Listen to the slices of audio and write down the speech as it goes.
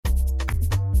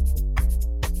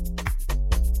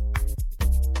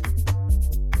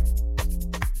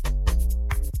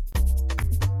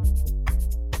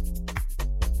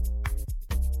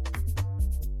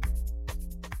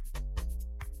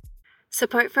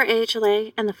Support for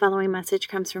AHLA and the following message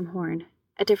comes from Horn,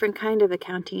 a different kind of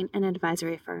accounting and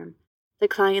advisory firm. The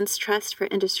client's trust for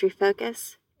industry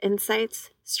focus,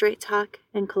 insights, straight talk,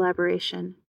 and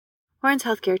collaboration. Horn's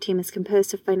healthcare team is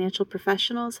composed of financial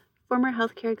professionals, former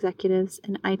healthcare executives,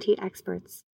 and IT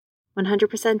experts,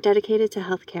 100% dedicated to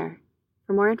healthcare.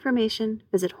 For more information,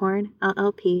 visit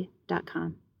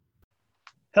hornllp.com.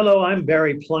 Hello, I'm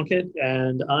Barry Plunkett,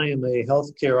 and I am a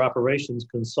healthcare operations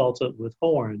consultant with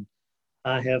Horn.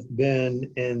 I have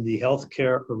been in the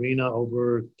healthcare arena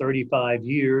over 35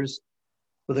 years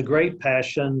with a great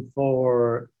passion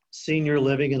for senior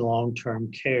living and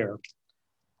long-term care.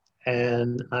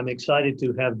 And I'm excited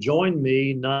to have joined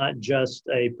me not just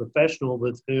a professional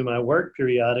with whom I work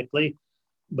periodically,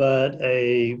 but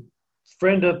a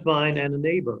friend of mine and a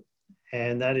neighbor.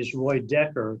 And that is Roy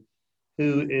Decker,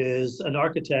 who is an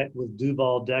architect with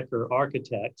Duval Decker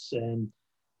Architects. And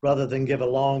rather than give a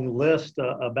long list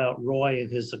about Roy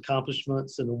and his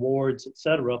accomplishments and awards, et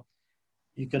cetera,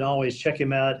 you can always check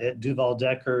him out at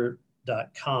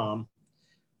duvaldecker.com.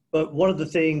 But one of the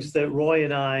things that Roy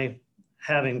and I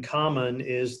have in common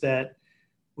is that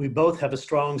we both have a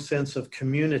strong sense of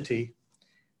community.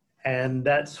 And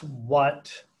that's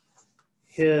what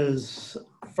his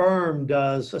firm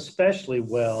does especially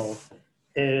well,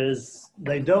 is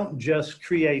they don't just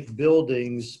create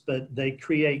buildings, but they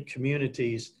create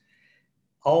communities,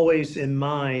 always in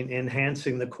mind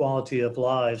enhancing the quality of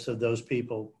lives of those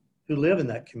people who live in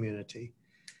that community.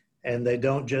 And they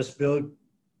don't just build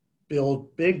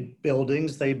big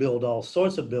buildings, they build all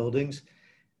sorts of buildings,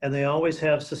 and they always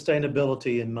have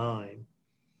sustainability in mind.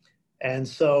 And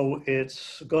so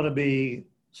it's going to be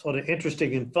sort of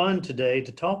interesting and fun today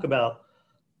to talk about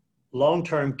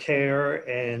long-term care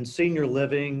and senior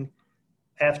living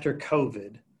after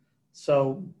COVID.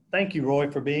 So thank you,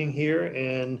 Roy, for being here.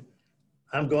 And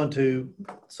I'm going to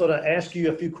sort of ask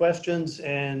you a few questions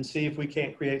and see if we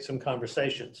can't create some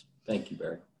conversations. Thank you,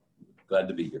 Barry. Glad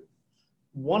to be here.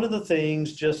 One of the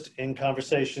things just in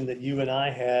conversation that you and I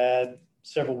had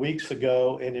several weeks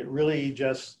ago, and it really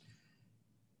just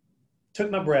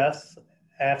took my breath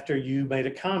after you made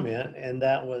a comment, and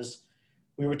that was,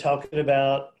 we were talking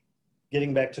about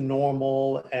getting back to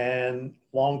normal and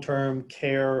long-term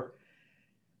care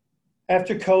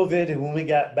after COVID, and when we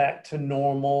got back to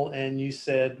normal, and you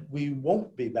said we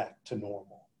won't be back to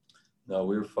normal. No,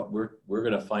 we're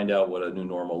going to find out what a new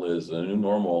normal is. A new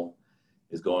normal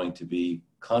is going to be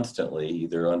constantly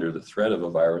either under the threat of a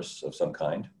virus of some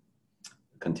kind,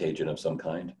 contagion of some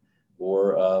kind,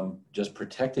 or just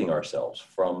protecting ourselves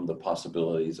from the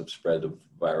possibilities of spread of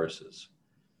viruses.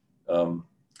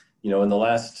 In the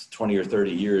last 20 or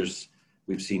 30 years,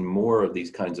 we've seen more of these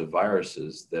kinds of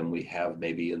viruses than we have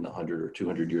maybe in the 100 or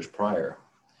 200 years prior.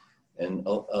 And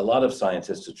a lot of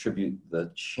scientists attribute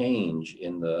the change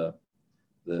in the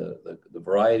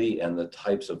variety and the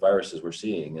types of viruses we're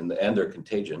seeing and their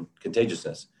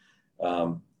contagiousness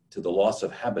to the loss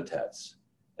of habitats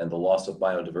and the loss of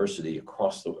biodiversity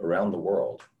around the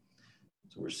world.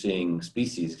 So we're seeing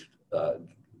species,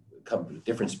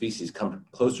 different species come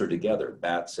closer together,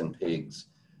 bats and pigs,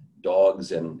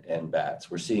 dogs and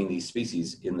bats. We're seeing these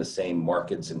species in the same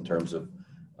markets in terms of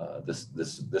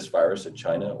this virus in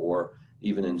China, or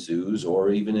even in zoos,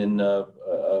 or even in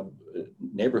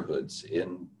neighborhoods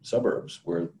in suburbs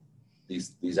where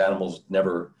these animals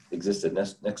never existed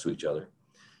next to each other.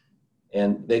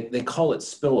 And they call it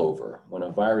spillover when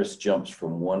a virus jumps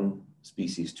from one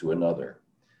species to another.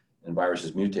 And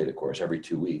viruses mutate, of course, every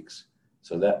 2 weeks.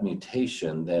 So that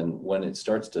mutation then, when it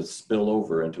starts to spill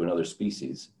over into another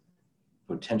species,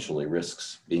 potentially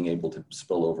risks being able to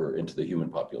spill over into the human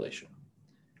population.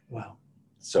 Wow.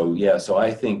 So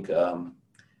I think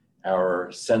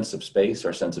our sense of space,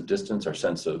 our sense of distance, our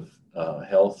sense of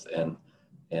health and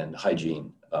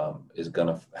hygiene is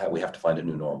we have to find a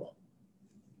new normal.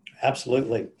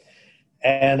 Absolutely.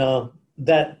 And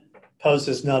that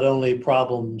poses not only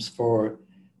problems for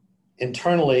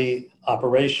internally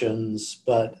operations,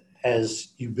 but as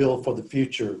you build for the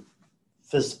future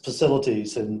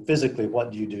facilities and physically,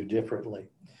 what do you do differently?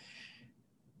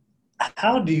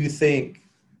 How do you think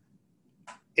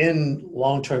in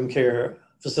long-term care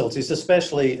facilities,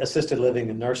 especially assisted living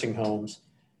and nursing homes,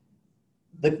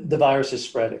 the virus is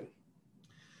spreading?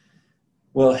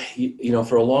 Well,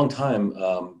 for a long time,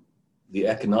 the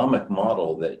economic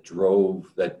model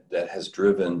that has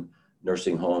driven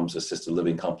nursing homes, assisted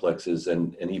living complexes,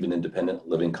 and even independent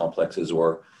living complexes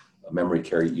or memory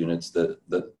care units, the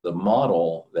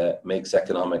model that makes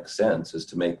economic sense is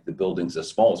to make the buildings as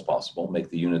small as possible, make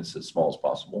the units as small as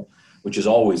possible, which is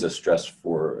always a stress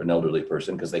for an elderly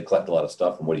person because they collect a lot of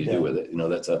stuff, and what do you do with it?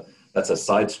 That's a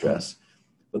side stress.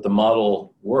 But the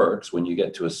model works when you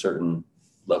get to a certain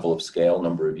level of scale,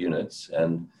 number of units,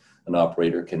 and an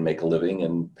operator can make a living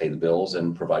and pay the bills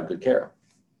and provide good care.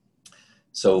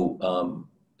 So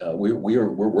we're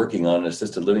working on an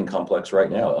assisted living complex right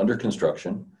now under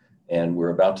construction, and we're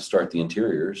about to start the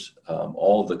interiors.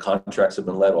 All of the contracts have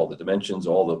been let, all the dimensions,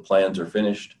 all the plans are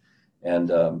finished. And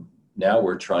now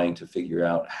we're trying to figure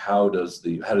out how do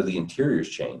the interiors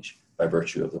change by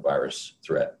virtue of the virus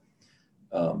threat.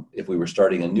 If we were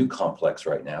starting a new complex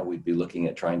right now, we'd be looking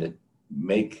at trying to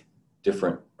make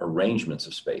different arrangements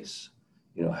of space.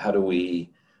 You know, how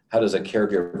does a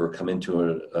caregiver come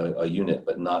into a unit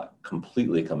but not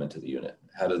completely come into the unit?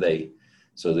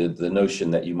 So the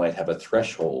notion that you might have a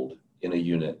threshold in a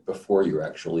unit before you're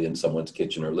actually in someone's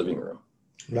kitchen or living room.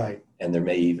 Right. And there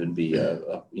may even be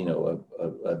a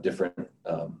different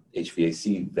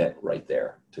HVAC vent right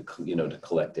there to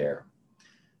collect air.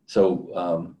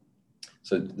 So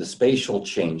the spatial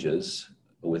changes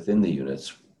within the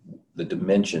units, the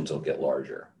dimensions will get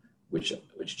larger, which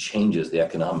changes the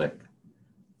economic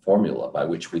formula by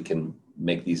which we can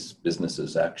make these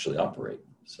businesses actually operate.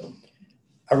 So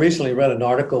I recently read an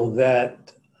article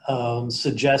that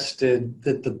suggested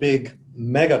that the big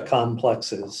mega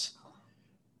complexes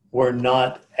were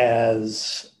not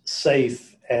as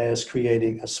safe as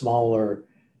creating a smaller,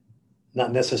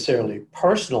 not necessarily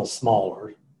personal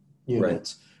smaller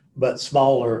units, but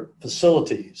smaller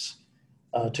facilities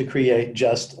to create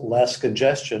just less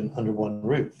congestion under one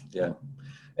roof. Yeah.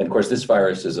 And of course, this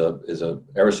virus is a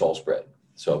aerosol spread.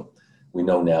 So we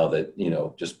know now that,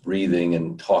 just breathing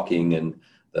and talking and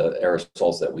the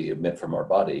aerosols that we emit from our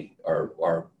body are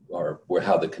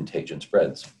how the contagion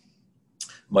spreads.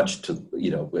 Much to,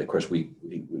 of course,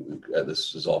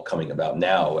 this is all coming about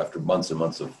now after months and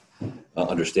months of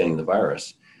understanding the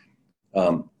virus.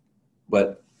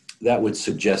 But that would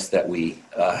suggest that we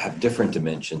have different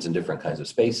dimensions and different kinds of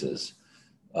spaces.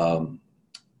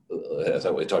 As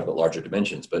we talked about larger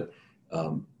dimensions, but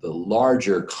the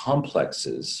larger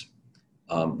complexes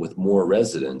with more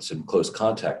residents in close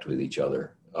contact with each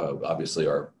other obviously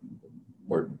are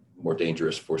more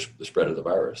dangerous for the spread of the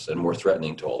virus and more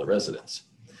threatening to all the residents.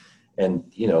 And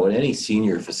in any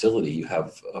senior facility, you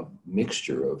have a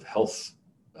mixture of health,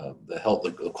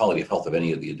 the quality of health of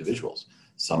any of the individuals.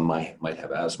 Some might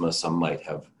have asthma, some might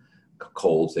have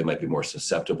colds, they might be more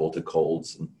susceptible to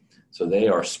colds. And so they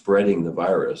are spreading the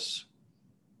virus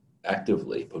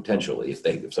actively, potentially,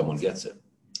 if someone gets it.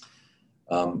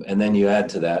 And then you add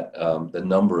to that the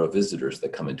number of visitors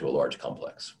that come into a large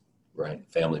complex, right?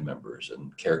 Family members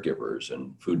and caregivers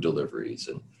and food deliveries,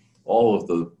 and all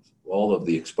of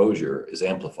the exposure is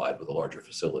amplified with a larger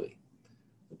facility.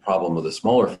 The problem with a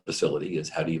smaller facility is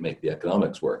how do you make the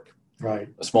economics work? Right.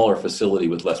 A smaller facility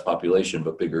with less population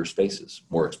but bigger spaces,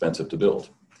 more expensive to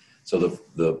build. So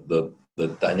the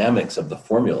dynamics of the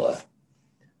formula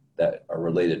that are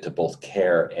related to both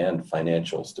care and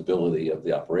financial stability of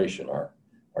the operation are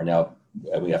now,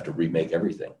 we have to remake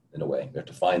everything in a way. We have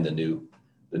to find the new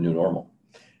normal.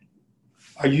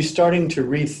 Are you starting to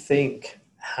rethink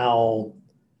how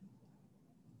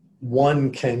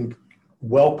one can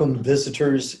welcome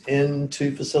visitors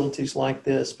into facilities like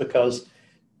this? Because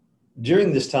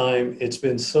during this time, it's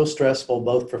been so stressful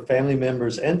both for family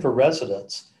members and for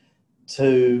residents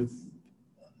to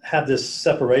have this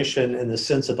separation and the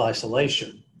sense of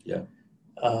isolation. Yeah.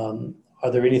 Are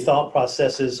there any thought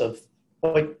processes of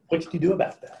what can you do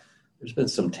about that? There's been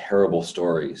some terrible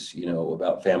stories,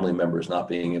 about family members not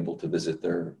being able to visit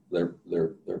their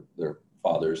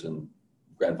fathers and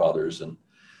grandfathers and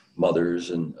mothers,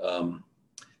 and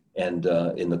in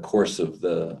the course of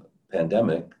the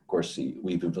pandemic, of course,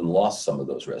 we've even lost some of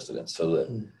those residents. So that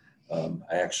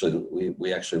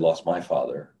we actually lost my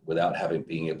father without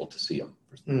being able to see him.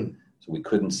 So we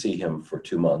couldn't see him for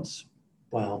 2 months.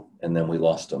 Wow. And then we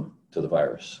lost him to the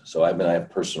virus. So I have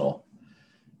personal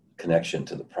connection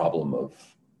to the problem of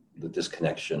the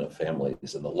disconnection of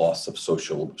families and the loss of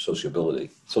sociability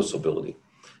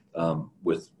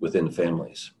within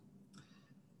families.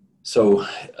 So,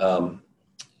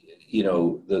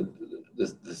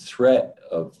 the threat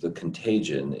of the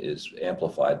contagion is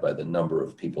amplified by the number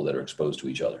of people that are exposed to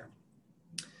each other.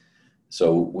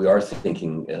 So we are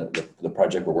thinking, the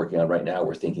project we're working on right now,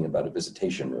 we're thinking about a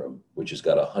visitation room, which has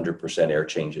got 100% air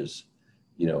changes,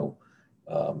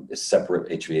 a separate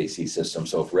HVAC system.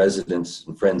 So if residents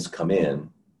and friends come in,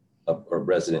 a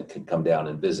resident can come down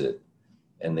and visit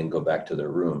and then go back to their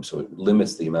room. So it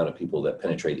limits the amount of people that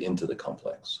penetrate into the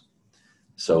complex.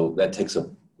 So that it's a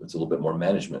little bit more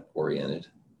management oriented,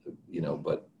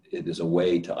 but it is a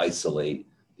way to isolate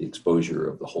the exposure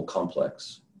of the whole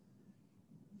complex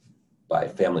by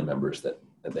family members that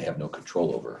that they have no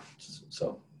control over.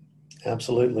 So.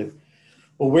 Absolutely.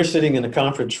 Well, we're sitting in a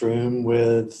conference room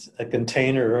with a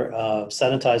container of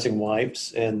sanitizing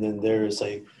wipes, and then there's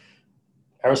a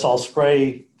aerosol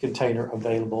spray container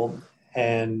available.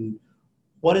 And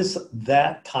what is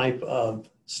that type of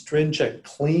stringent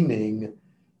cleaning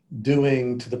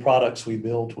doing to the products we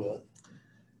build with?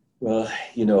 Well,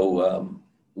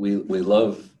 we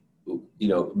love,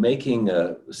 making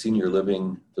a senior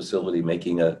living facility,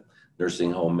 making a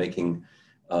nursing home, making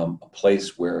a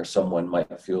place where someone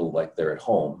might feel like they're at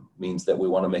home means that we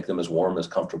want to make them as warm, as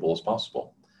comfortable as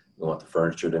possible. We want the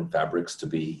furniture and fabrics to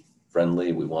be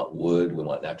friendly. We want wood. We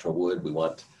want natural wood. We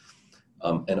want,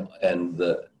 and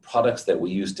the products that we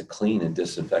use to clean and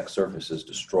disinfect surfaces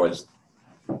destroys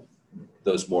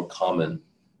those more common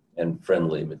and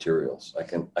friendly materials. I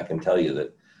can tell you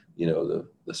that,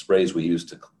 the sprays we use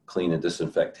to clean and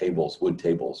disinfect tables, wood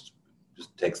tables,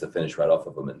 just takes the finish right off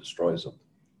of them and destroys them.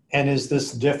 And is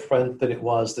this different than it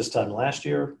was this time last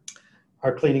year,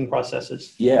 our cleaning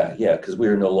processes? Yeah, because we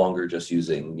are no longer just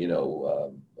using,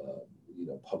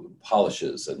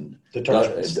 polishes and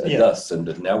dusts,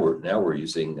 and now we're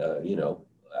using,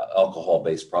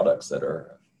 alcohol-based products that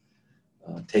are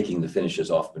taking the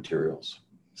finishes off materials.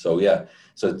 So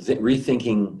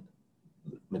rethinking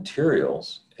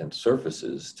materials and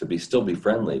surfaces to still be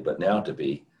friendly, but now to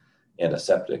be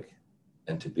antiseptic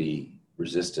and to be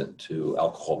resistant to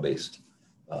alcohol-based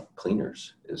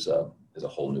cleaners is a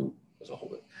whole.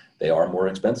 They are more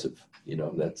expensive.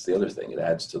 That's the other thing. It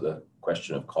adds to the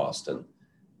question of cost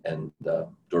and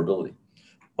durability.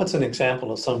 What's an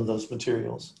example of some of those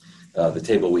materials? The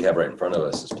table we have right in front of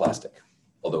us is plastic,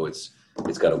 although it's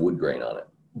got a wood grain on it.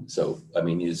 So you're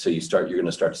going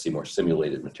to start to see more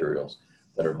simulated materials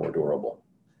that are more durable.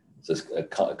 It's a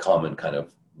common kind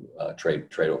of trade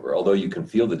over. Although you can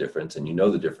feel the difference, and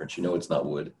the difference. It's not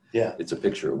wood. Yeah, it's a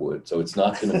picture of wood, so it's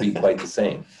not going to be quite the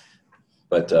same.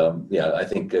 But I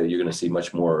think you're going to see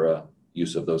much more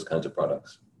use of those kinds of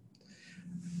products.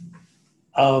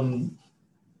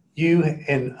 You,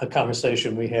 in a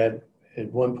conversation we had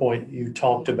at one point, you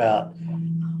talked about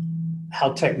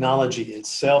how technology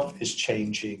itself is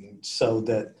changing so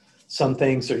that some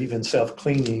things are even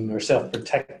self-cleaning or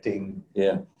self-protecting.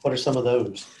 Yeah. What are some of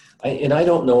those? I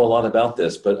don't know a lot about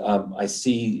this, but I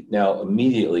see now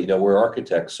immediately, we're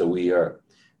architects, so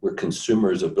we're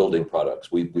consumers of building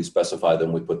products. We specify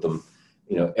them, we put them,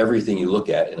 everything you look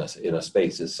at in a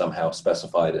space is somehow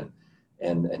specified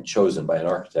and chosen by an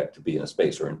architect to be in a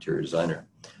space, or interior designer.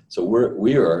 So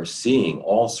we are seeing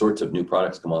all sorts of new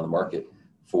products come on the market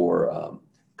for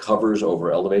covers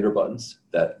over elevator buttons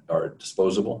that are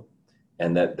disposable,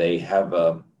 and that they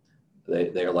have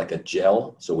they are like a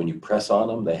gel. So when you press on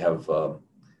them, they have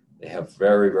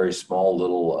very, very small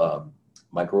little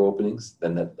micro openings.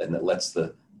 Then that lets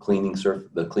the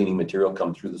cleaning material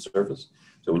come through the surface.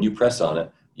 So when you press on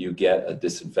it, you get a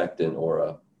disinfectant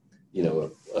or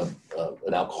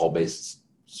an alcohol-based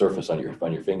surface on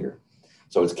your finger.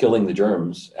 So it's killing the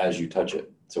germs as you touch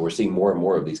it. So we're seeing more and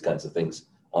more of these kinds of things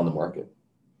on the market.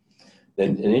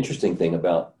 Then an interesting thing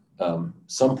about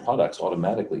some products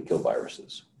automatically kill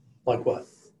viruses. Like what?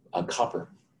 Copper.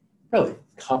 Really?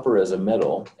 Copper as a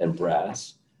metal and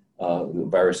brass,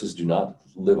 viruses do not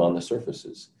live on the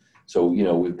surfaces. So,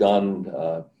 we've gone,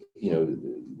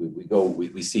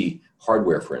 we see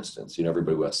hardware, for instance,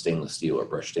 everybody wants stainless steel or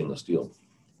brushed stainless steel.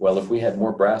 Well, if we had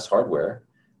more brass hardware,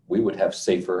 we would have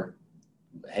safer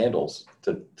handles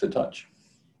to touch.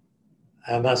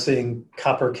 Am I seeing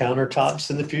copper countertops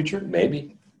in the future?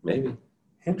 Maybe.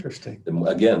 Interesting.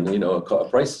 Again, a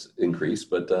price increase,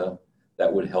 but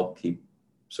that would help keep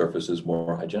surfaces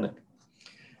more hygienic.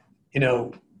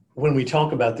 When we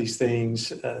talk about these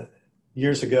things,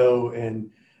 years ago,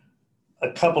 and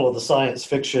a couple of the science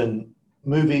fiction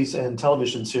movies and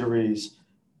television series,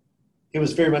 it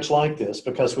was very much like this,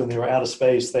 because when they were out of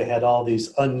space, they had all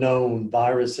these unknown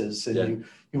viruses, and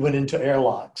you went into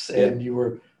airlocks and you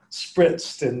were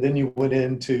spritzed, and then you went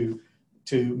in to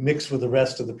mix with the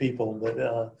rest of the people.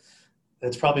 But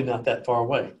it's probably not that far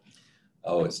away.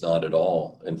 Oh, it's not at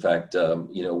all. In fact,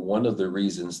 one of the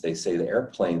reasons they say the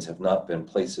airplanes have not been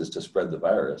places to spread the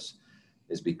virus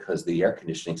is because the air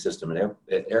conditioning system and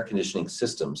air conditioning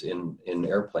systems in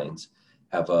airplanes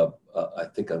have I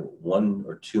think a 1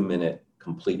 or 2 minute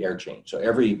complete air change. So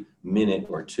every minute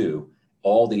or two,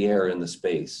 all the air in the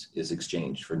space is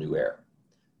exchanged for new air.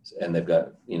 And they've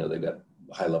got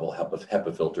high level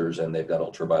HEPA filters, and they've got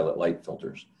ultraviolet light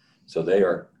filters. So they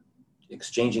are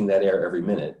exchanging that air every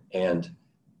minute and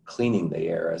cleaning the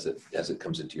air as it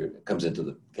comes into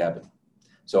the cabin.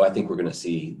 So I think we're going to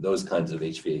see those kinds of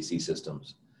HVAC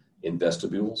systems in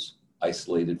vestibules,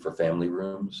 isolated for family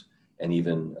rooms, and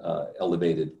even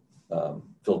elevated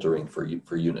filtering for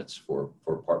units, for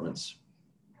apartments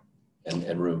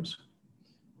and rooms.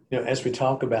 As we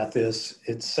talk about this,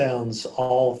 it sounds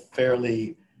all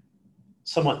fairly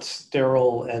somewhat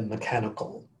sterile and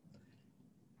mechanical.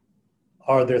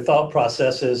 Are there thought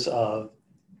processes of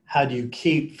how do you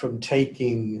keep from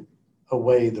taking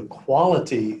away the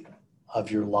quality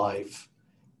of your life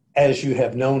as you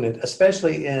have known it,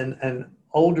 especially in an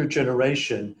older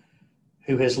generation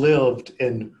who has lived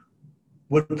in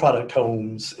wood product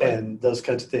homes and those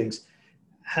kinds of things?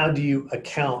 How do you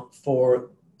account for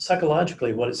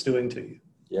psychologically what it's doing to you?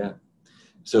 Yeah.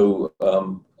 So,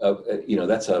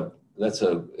 that's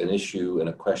an issue and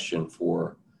a question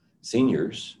for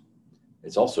seniors.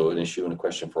 It's also an issue and a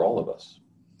question for all of us,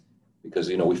 because,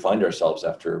 we find ourselves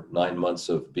after 9 months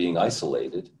of being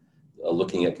isolated,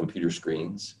 looking at computer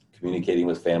screens, communicating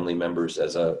with family members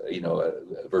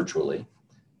virtually,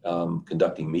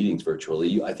 conducting meetings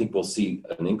virtually. I think we'll see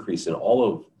an increase in all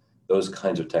of those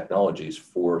kinds of technologies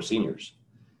for seniors.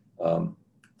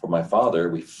 For my father,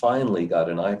 we finally got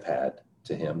an iPad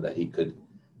to him that he could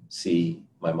see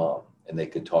my mom and they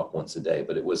could talk once a day.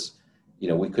 But it was,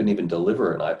 we couldn't even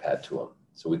deliver an iPad to him.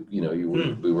 So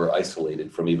we were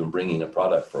isolated from even bringing a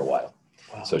product for a while.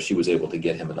 Wow. So she was able to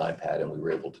get him an iPad and we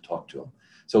were able to talk to him.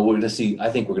 So I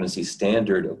think we're going to see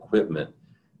standard equipment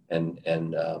and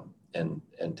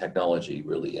technology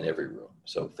really in every room,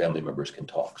 so family members can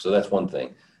talk. So that's one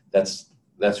thing. That's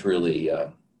really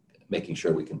making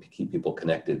sure we can keep people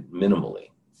connected minimally.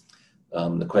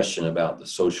 The question about the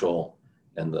social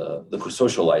and the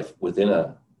social life within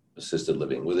a assisted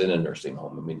living, within a nursing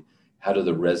home. I mean, how do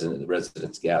the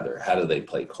residents gather? How do they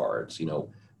play cards?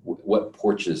 What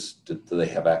porches do they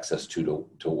have access to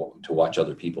watch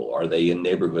other people? Are they in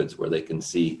neighborhoods where they can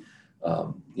see,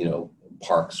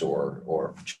 parks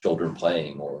or children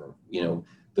playing, or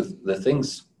the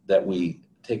things that we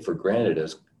take for granted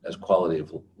as quality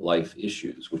of life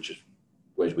issues, which is,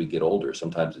 as we get older,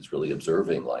 sometimes it's really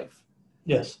observing life.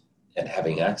 Yes. And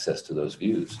having access to those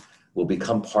views will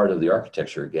become part of the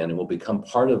architecture again, and will become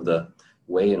part of the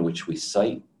way in which we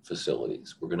site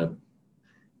facilities. We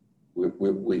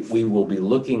will be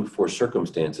looking for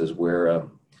circumstances where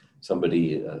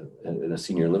somebody in a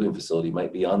senior living facility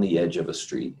might be on the edge of a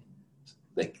street.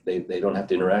 They don't have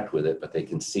to interact with it, but they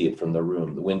can see it from the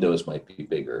room. The windows might be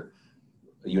bigger.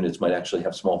 Units might actually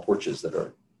have small porches that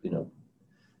are,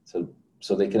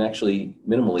 so they can actually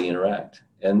minimally interact.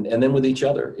 And then with each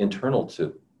other, internal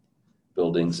to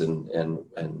buildings and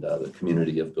the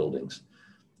community of buildings.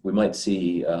 We might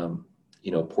see,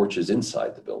 porches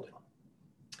inside the building.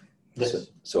 Yes.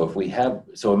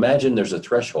 So imagine there's a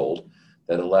threshold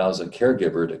that allows a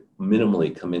caregiver to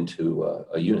minimally come into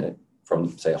a unit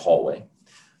from, say, a hallway.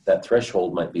 That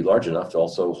threshold might be large enough to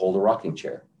also hold a rocking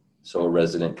chair. So a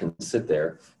resident can sit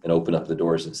there and open up the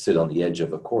doors and sit on the edge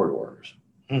of a corridor.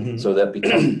 Mm-hmm. So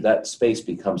that space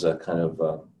becomes a kind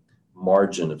of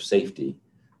margin of safety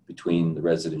between the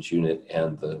residence unit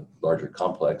and the larger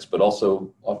complex, but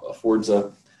also affords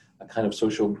a kind of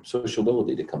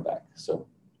sociability to come back. So,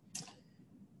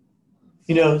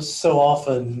 so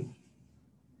often,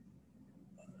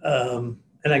 and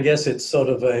I guess it's sort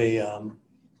of a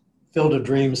Field of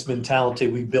Dreams mentality.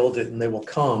 We build it and they will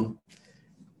come.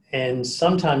 And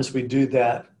sometimes we do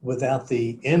that without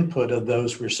the input of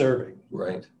those we're serving.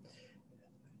 Right.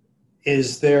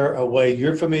 Is there a way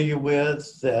you're familiar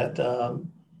with that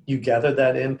you gather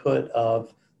that input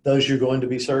of those you're going to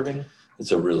be serving?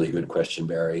 It's a really good question,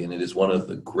 Barry, and it is one of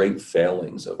the great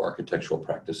failings of architectural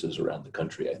practices around the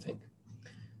country, I think.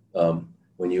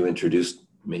 When you introduced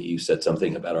me, you said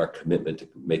something about our commitment to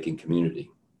making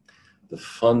community. The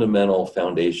fundamental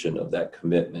foundation of that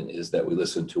commitment is that we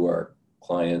listen to our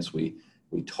clients, we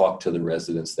talk to the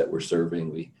residents that we're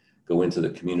serving, we go into the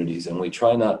communities, and we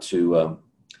try not to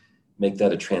make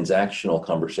that a transactional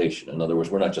conversation. In other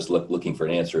words, we're not just looking for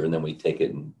an answer and then we take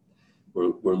it, and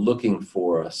we're looking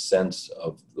for a sense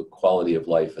of the quality of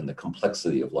life and the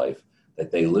complexity of life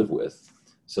that they live with,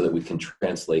 so that we can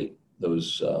translate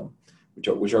those,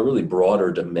 which are really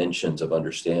broader dimensions of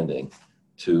understanding,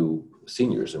 to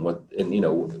seniors. And what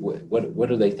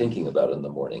are they thinking about in the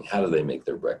morning? How do they make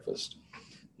their breakfast?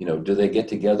 Do they get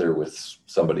together with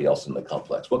somebody else in the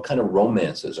complex? What kind of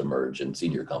romances emerge in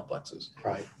senior complexes?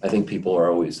 Right. I think people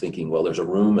are always thinking, well, there's a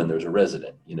room and there's a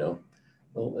resident,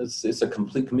 Well, it's a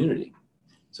complete community.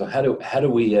 So how do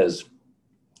we as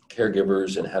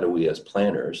caregivers and how do we as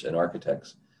planners and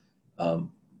architects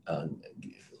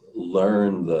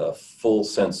learn the full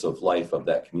sense of life of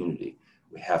that community?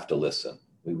 We have to listen.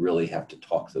 We really have to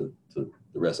talk to the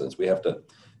residents. We have to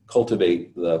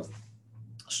cultivate the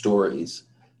stories,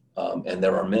 and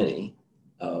there are many,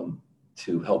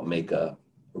 to help make a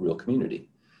real community.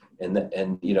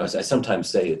 And you know, as I sometimes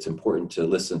say, it's important to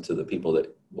listen to the people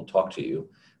that will talk to you,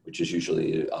 which is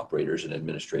usually operators and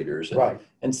administrators. And, Right.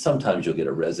 And sometimes you'll get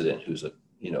a resident who's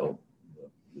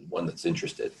one that's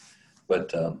interested. But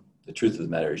the truth of the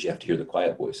matter is you have to hear the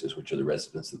quiet voices, which are the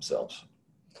residents themselves.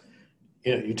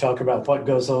 You know, you talk about what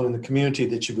goes on in the community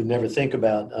that you would never think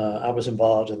about. I was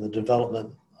involved in the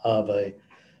development of a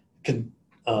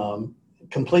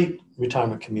complete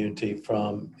retirement community,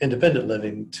 from independent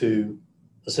living to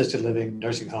assisted living,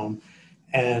 nursing home,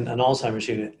 and an Alzheimer's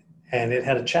unit. And it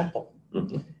had a chapel.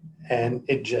 Mm-hmm. And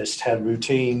it just had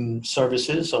routine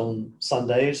services on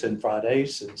Sundays and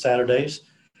Fridays and Saturdays.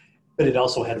 But it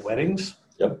also had weddings.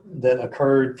 Yep. That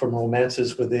occurred from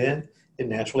romances within. It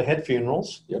naturally had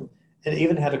funerals. Yep. And it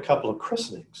even had a couple of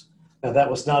christenings. Now, that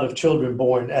was not of children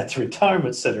born at the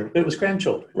retirement center. It was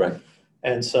grandchildren. Right.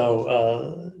 And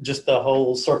so just the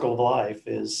whole circle of life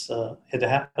it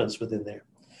happens within there.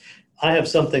 I have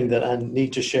something that I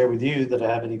need to share with you that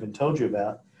I haven't even told you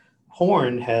about.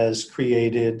 Horn has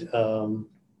created,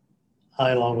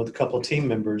 I along with a couple of team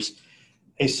members,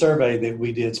 a survey that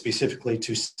we did specifically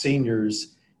to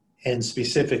seniors in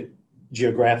specific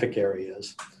geographic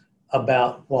areas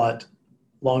about what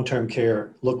long-term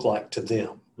care looked like to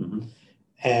them. Mm-hmm.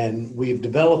 And we've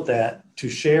developed that to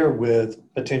share with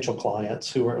potential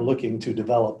clients who are looking to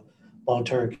develop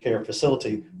long-term care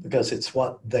facility, because it's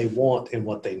what they want and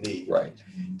what they need. Right.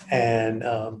 And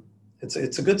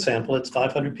it's a good sample. It's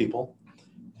 500 people.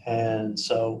 And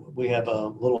so we have a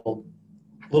little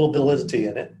validity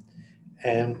in it.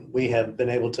 And we have been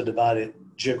able to divide it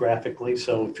geographically.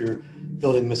 So if you're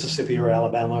building Mississippi or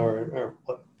Alabama or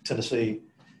Tennessee,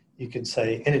 you can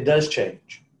say, and it does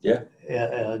change. Yeah.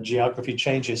 Geography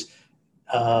changes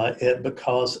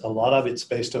because a lot of it's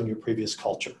based on your previous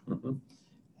culture. Mm-hmm.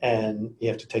 And you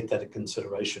have to take that into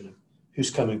consideration of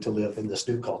who's coming to live in this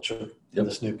new culture, in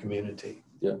this new community.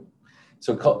 Yeah.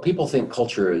 So people think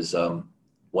culture is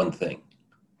one thing,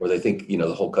 or they think,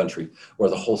 the whole country or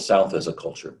the whole South is a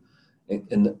culture.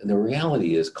 And the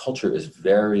reality is culture is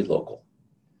very local.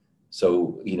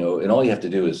 So, and all you have to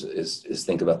do is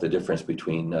think about the difference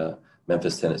between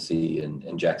Memphis, Tennessee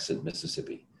and Jackson,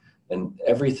 Mississippi. And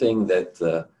everything that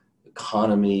the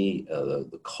economy,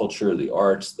 the culture, the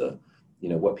arts,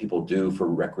 what people do for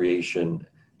recreation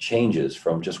changes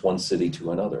from just one city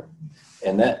to another.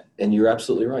 And you're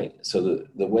absolutely right. So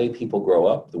the way people grow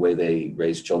up, the way they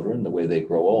raise children, the way they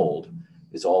grow old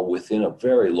is all within a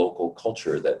very local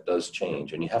culture that does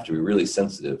change. And you have to be really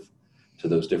sensitive to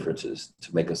those differences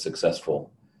to make a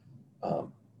successful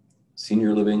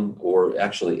senior living, or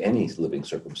actually any living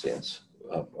circumstance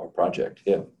or project.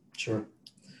 Yeah. Sure.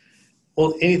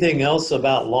 Well, anything else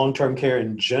about long-term care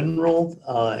in general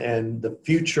and the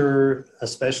future,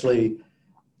 especially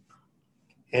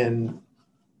in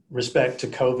respect to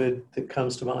COVID, that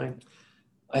comes to mind?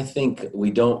 I think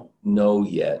we don't know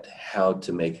yet how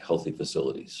to make healthy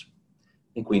facilities.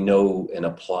 I think we know and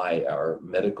apply our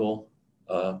medical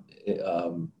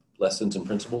lessons and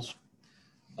principles.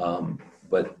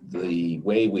 But the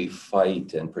way we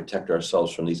fight and protect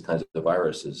ourselves from these kinds of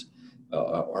viruses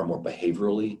are more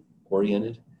behaviorally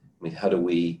oriented. I mean, how do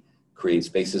we create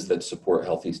spaces that support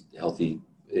healthy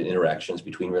interactions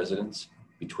between residents,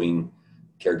 between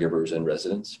caregivers and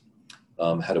residents?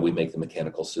 How do we make the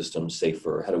mechanical system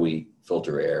safer? How do we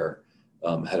filter air?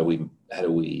 How do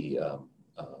we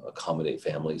accommodate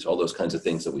families? All those kinds of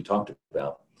things that we talked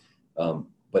about.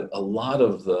 But a lot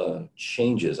of the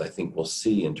changes I think we'll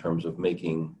see in terms of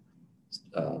making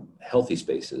healthy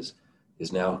spaces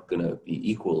is now going to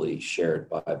be equally shared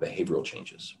by behavioral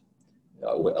changes,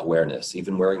 awareness,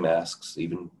 even wearing masks,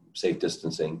 even safe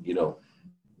distancing,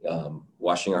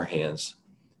 washing our hands.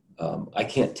 I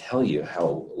can't tell you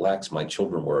how lax my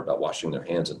children were about washing their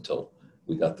hands until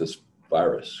we got this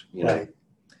virus, Right.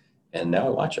 And now I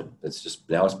watch them.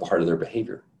 Now it's part of their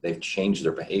behavior. They've changed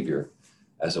their behavior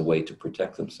as a way to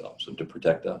protect themselves and to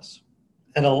protect us.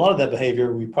 And a lot of that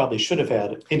behavior we probably should have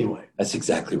had anyway. That's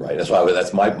exactly right.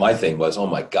 That's my thing was, oh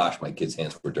my gosh, my kids'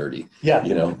 hands were dirty. Yeah.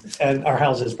 And our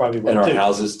houses probably were too. And our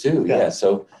houses too. Yeah.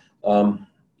 So,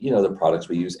 the products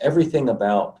we use, everything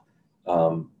about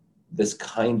this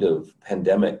kind of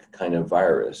pandemic kind of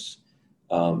virus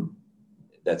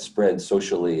that spreads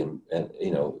socially and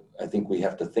I think we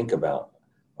have to think about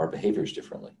our behaviors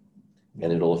differently,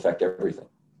 and it'll affect everything.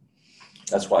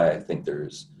 That's why I think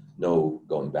there's no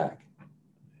going back.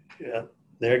 Yeah,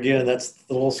 there again, that's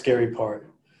the little scary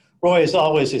part. Roy, as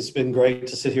always, it's been great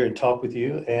to sit here and talk with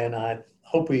you, and I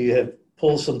hope we have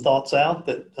pull some thoughts out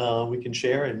that we can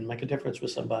share and make a difference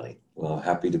with somebody. Well,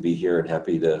 happy to be here and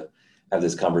happy to have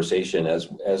this conversation. As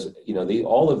you know,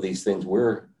 all of these things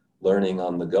we're learning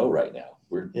on the go right now.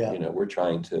 We're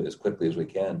trying to, as quickly as we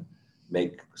can,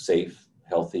 make safe,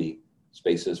 healthy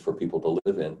spaces for people to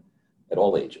live in at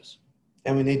all ages.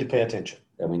 And we need to pay attention.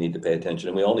 And we need to pay attention,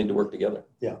 and we all need to work together.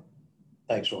 Yeah.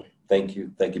 Thanks, Roy. Thank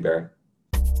you, Barry.